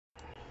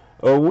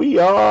We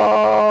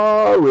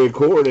are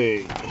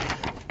recording.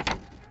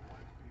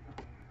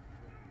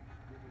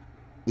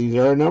 These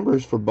are our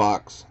numbers for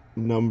box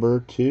number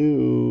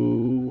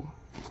 2.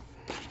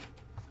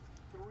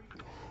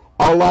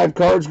 All live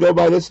cards go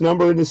by this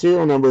number and the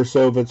serial number.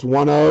 So if it's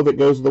 1 of, it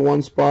goes to the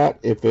 1 spot.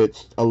 If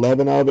it's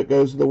 11 of, it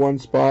goes to the 1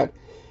 spot.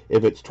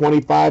 If it's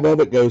 25 of,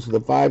 it goes to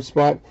the 5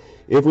 spot.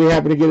 If we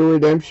happen to get a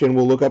redemption,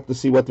 we'll look up to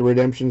see what the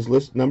redemption's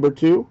list number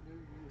to.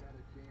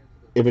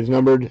 If it's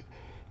numbered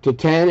to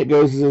 10, it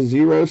goes to the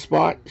 0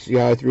 spot. See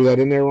how I threw that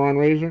in there, Ron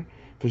Razor?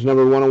 If it's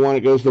numbered 101,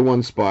 it goes to the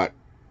 1 spot.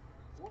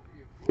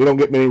 We don't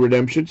get many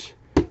redemptions.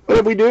 But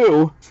if we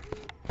do...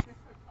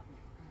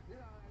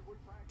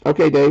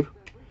 Okay, Dave.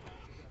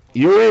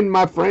 You're in,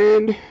 my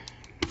friend.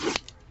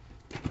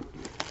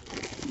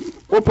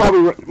 We'll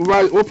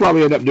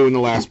probably end up doing the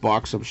last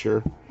box, I'm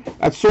sure.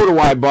 That's sort of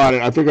why I bought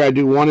it. I figured I'd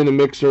do one in the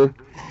mixer,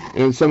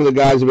 and some of the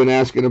guys have been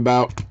asking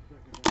about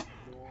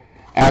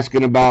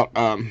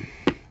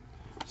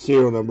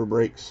serial number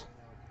breaks.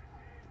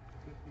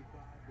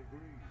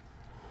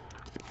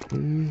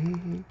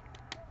 No.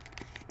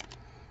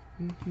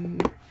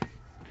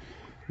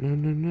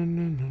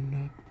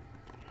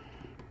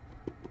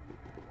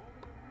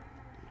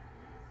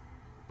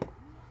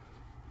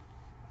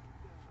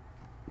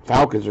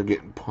 Falcons are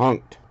getting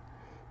punked.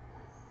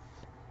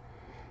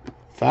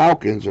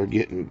 Falcons are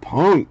getting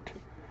punked.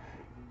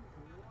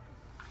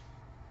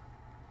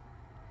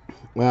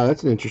 Wow,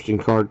 that's an interesting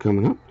card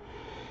coming up.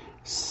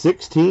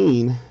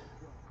 16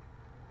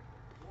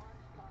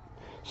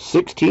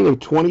 of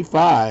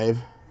 25.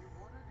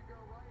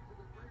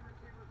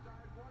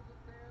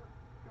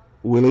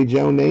 Willie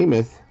Joe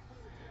Namath.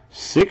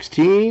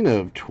 16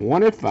 of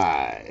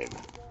 25.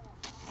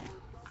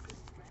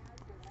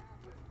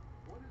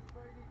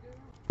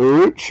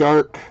 Root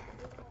Shark.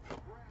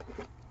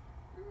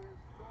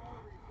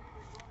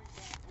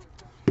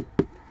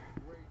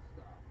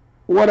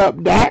 What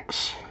up,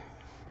 Dax?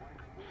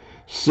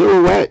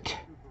 Silhouette.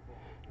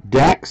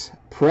 Dax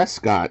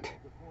Prescott.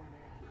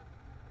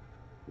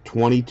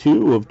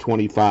 22 of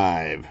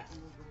 25.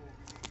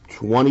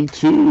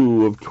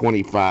 22 of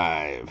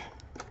 25.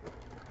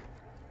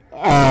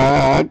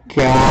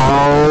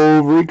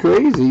 Calvary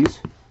Crazies.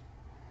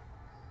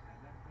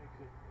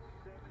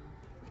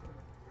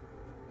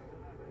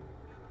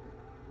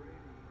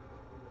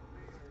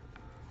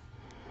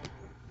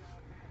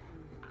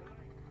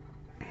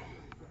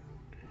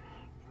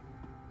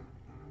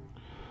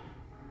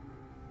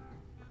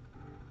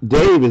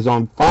 Dave is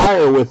on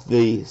fire with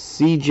the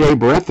C.J.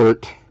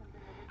 Brethert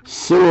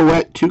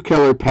Silhouette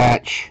 2-color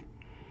patch.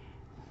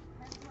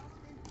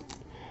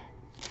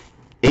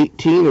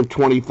 18 of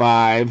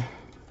 25.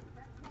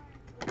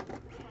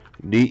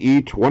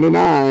 DE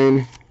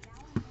 29.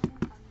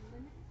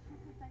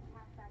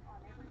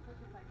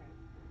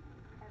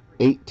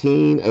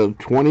 18 of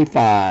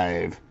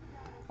 25.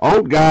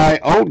 Old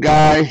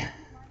guy.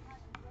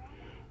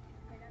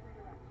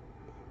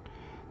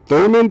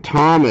 Thurman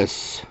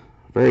Thomas.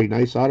 Very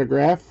nice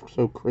autograph.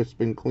 So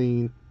crisp and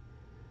clean.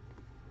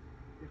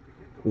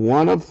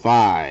 1 of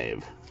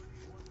 5.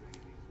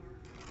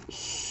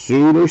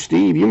 Sooner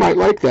Steve. You might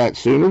like that,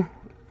 Sooner.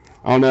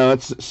 Oh, no,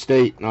 that's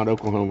State, not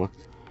Oklahoma.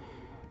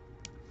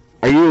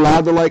 Are you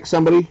allowed to like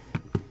somebody?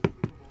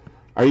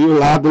 Are you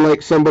allowed to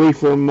like somebody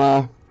from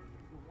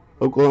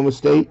Oklahoma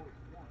State?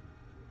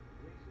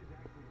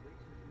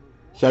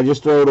 Should I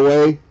just throw it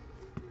away,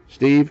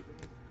 Steve?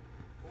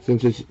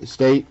 Since it's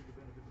State?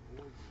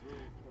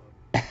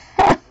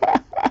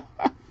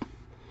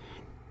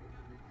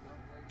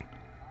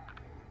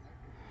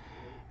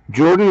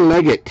 Jordan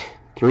Leggett,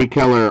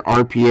 3-color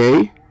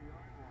RPA.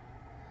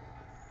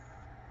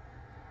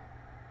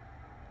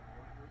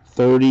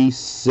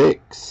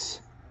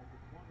 36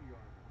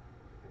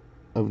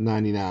 of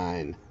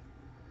 99.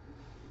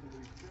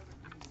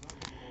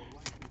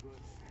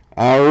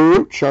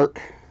 Root Shark.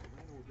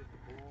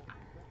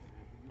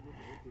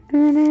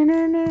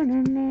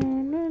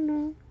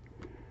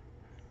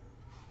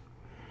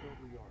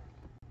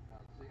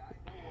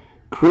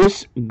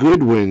 Chris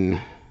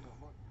Goodwin.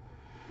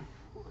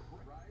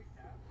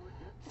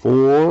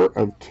 4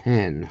 of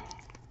 10.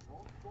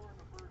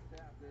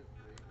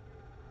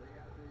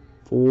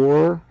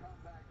 4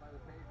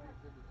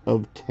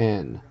 of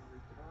 10.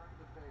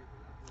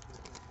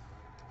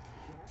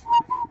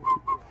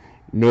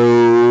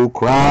 No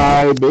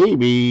cry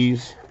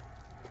babies.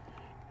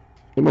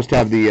 They must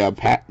have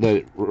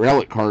the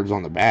relic cards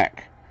on the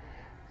back.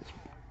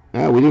 We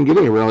didn't get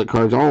any relic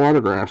cards, all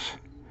autographs.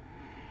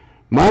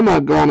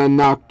 Mama gonna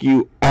knock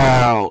you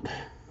out.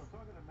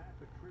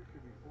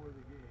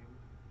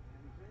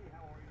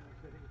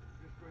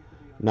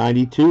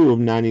 $92 of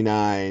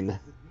 99.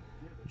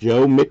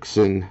 Joe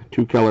Mixon,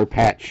 2-color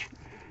patch.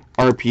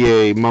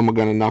 RPA, Mama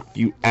gonna knock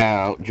you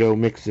out. Joe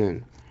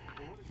Mixon.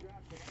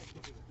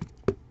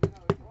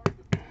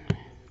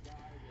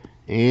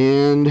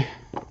 And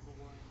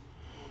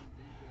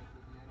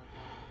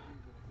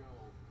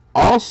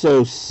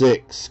also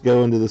 6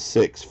 going to the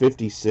 6.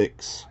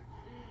 56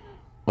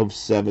 of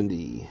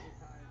 70.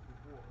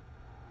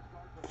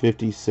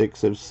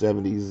 56 of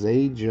 70.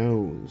 Zay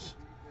Jones.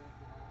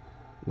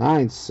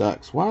 9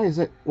 sucks. Why is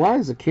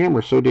the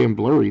camera so damn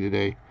blurry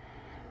today?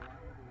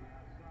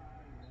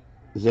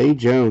 Zay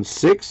Jones.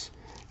 6.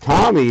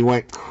 Tommy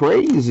went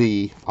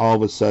crazy all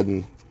of a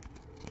sudden.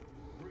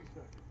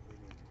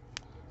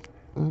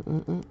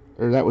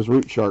 Or that was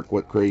Root Shark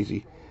went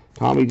crazy.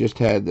 Tommy just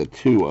had the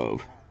 2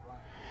 of.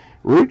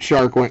 Root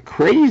Shark went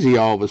crazy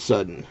all of a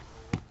sudden.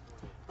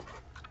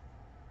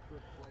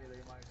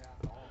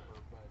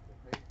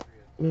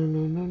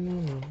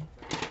 No.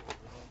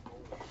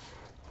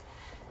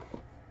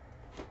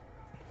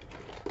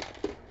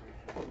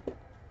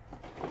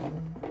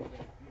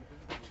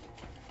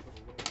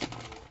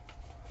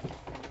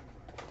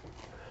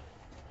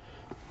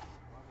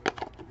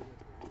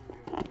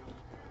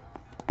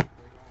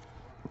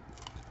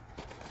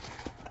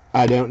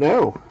 I don't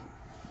know.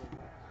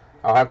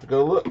 I'll have to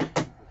go look.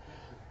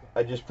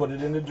 I just put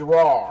it in the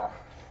drawer.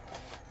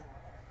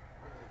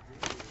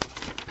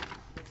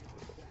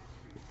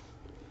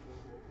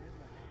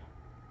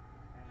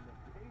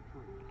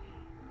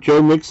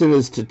 Joe Mixon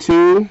is to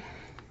 2.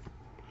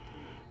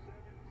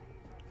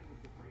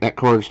 That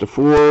card's to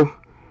 4.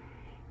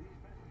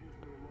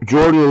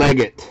 Jordan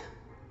Leggett.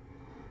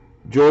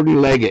 That's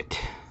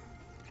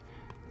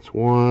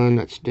 1.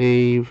 That's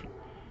Dave.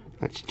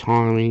 That's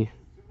Tommy.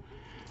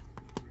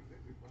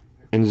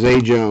 And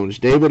Zay Jones.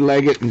 David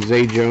Leggett and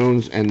Zay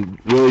Jones and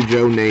Willie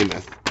Joe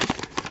Namath.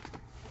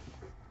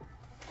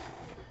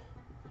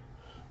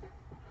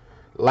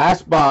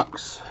 Last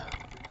box.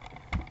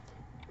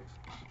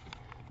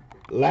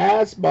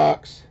 Last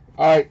box.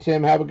 All right,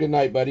 Tim, have a good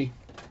night, buddy.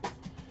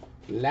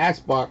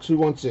 Last box. Who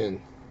wants in?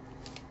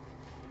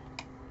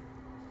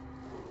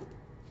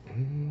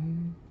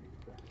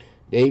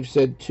 Dave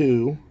said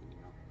 2.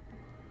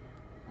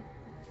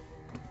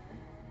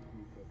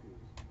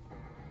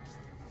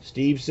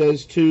 Steve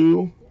says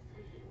 2.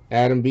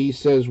 Adam B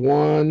says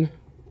 1.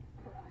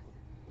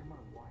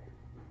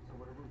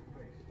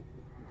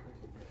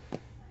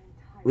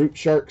 Root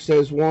Shark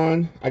says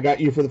 1. I got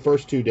you for the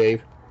first 2,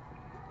 Dave.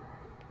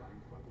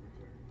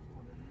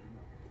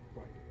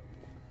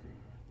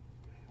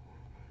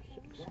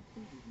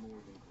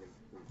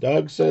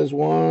 Doug says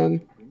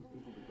 1.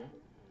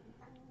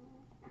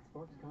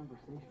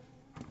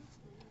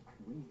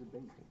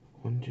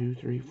 One, two,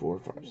 three, 4,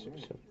 5, 6,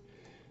 7.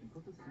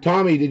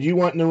 Tommy, did you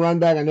want in the run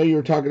back? I know you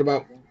were talking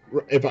about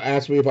if I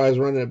asked me if I was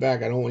running it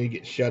back. I don't want you to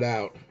get shut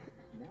out.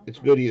 It's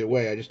good either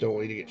way. I just don't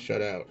want you to get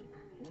shut out.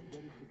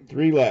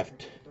 3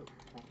 left.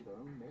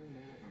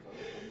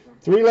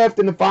 3 left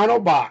in the final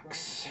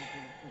box.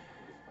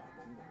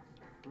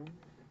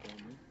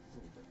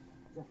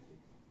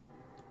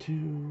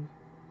 Two,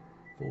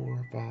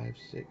 4, 5,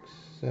 6,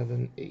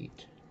 7,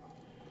 8.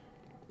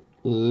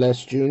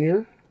 Les Jr.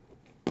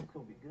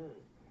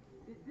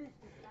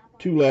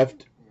 2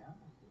 left.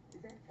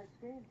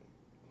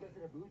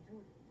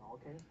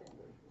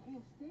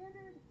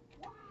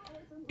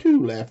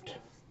 2 left.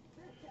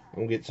 I'm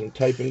going to get some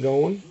typing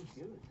going.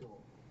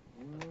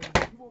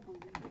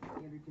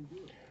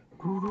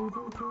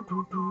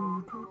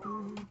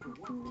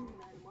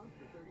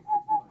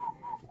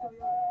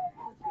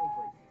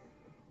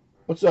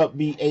 What's up,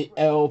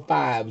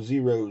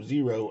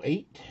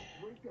 BAL5008?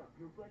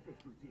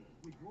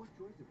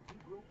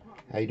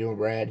 How you doing,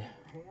 Brad?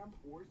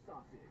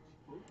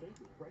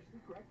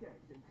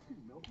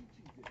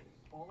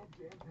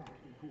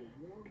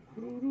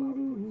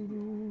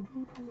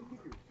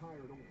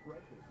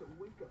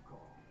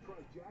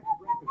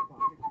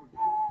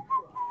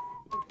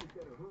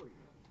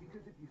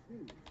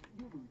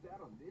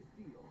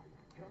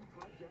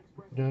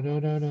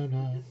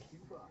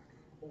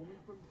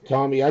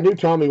 Tommy, I knew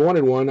Tommy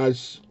wanted one. I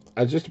was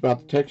just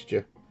about to text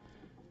you.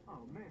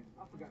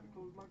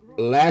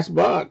 Last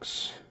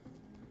box.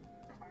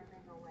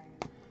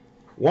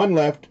 1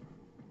 left.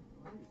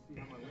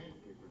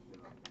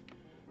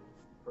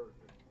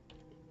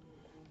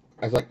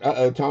 I was like,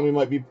 uh-oh, Tommy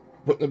might be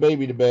putting the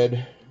baby to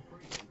bed.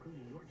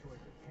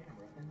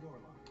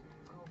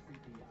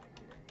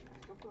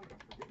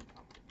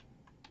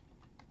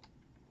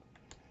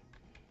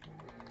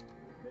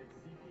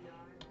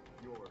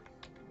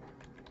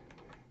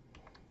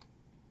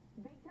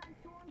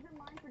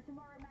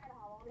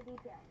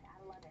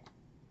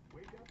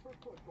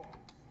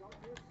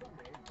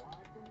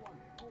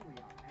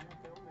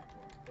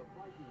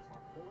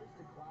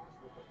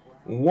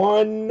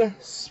 One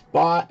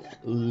spot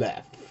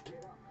left.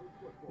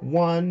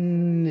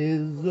 1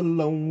 is the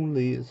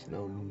loneliest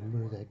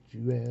number that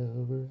you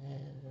ever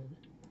had.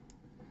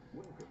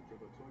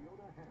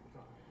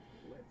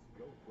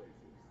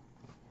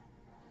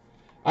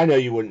 I know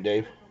you wouldn't,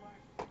 Dave.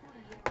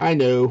 I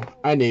knew.